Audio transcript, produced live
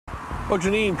Well,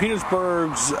 Janine,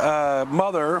 Petersburg's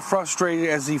mother, frustrated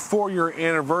as the 4-year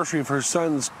anniversary of her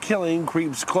son's killing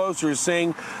creeps closer,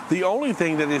 saying the only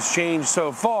thing that has changed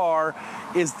so far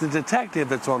is the detective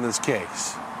that's on this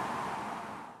case.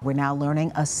 We're now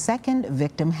learning a second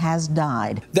victim has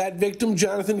died. That victim,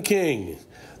 Johnathan King,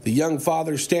 the young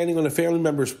father standing on a family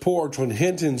member's porch on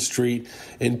Hinton Street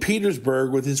in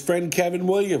Petersburg with his friend Kevin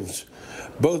Williams.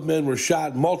 Both men were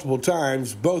shot multiple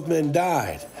times. Both men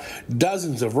died.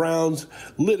 Dozens of rounds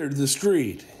littered the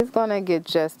street. He's going to get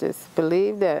justice.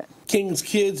 Believe that. King's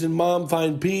kids and mom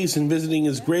find peace in visiting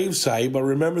his gravesite, but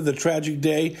remember the tragic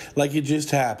day like it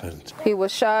just happened. He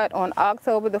was shot on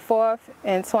October the 4th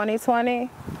in 2020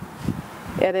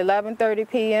 at 11:30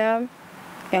 p.m.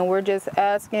 And we're just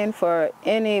asking for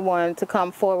anyone to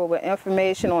come forward with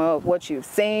information on what you've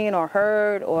seen or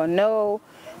heard or know.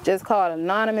 Just call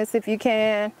anonymous if you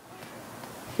can,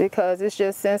 because it's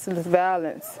just senseless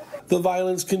violence. The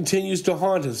violence continues to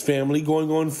haunt his family, going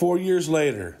on 4 years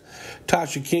later.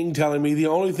 Tasha King telling me the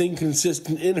only thing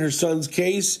consistent in her son's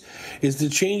case is the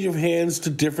change of hands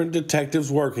to different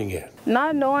detectives working it.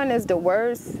 Not knowing is the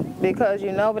worst, because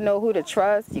you never know who to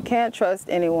trust. You can't trust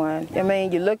anyone. I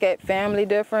mean, you look at family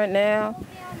different now.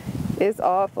 It's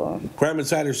awful. Crime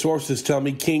Insider sources tell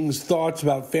me King's thoughts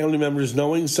about family members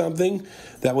knowing something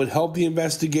that would help the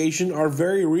investigation are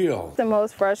very real. It's the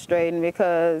most frustrating,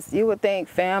 because you would think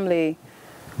family,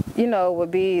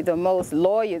 would be the most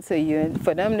loyal to you. And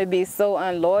for them to be so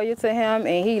unloyal to him,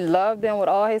 and he loved them with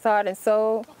all his heart and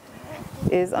soul,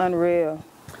 is unreal.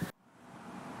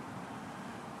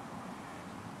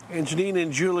 And Janine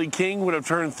and Julie King would have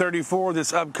turned 34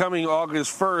 this upcoming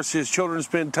August 1st. His children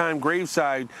spend time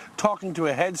graveside talking to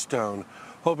a headstone,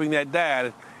 hoping that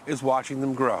Dad is watching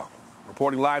them grow.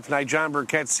 Reporting live tonight, John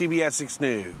Burkett, CBS 6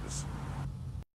 News.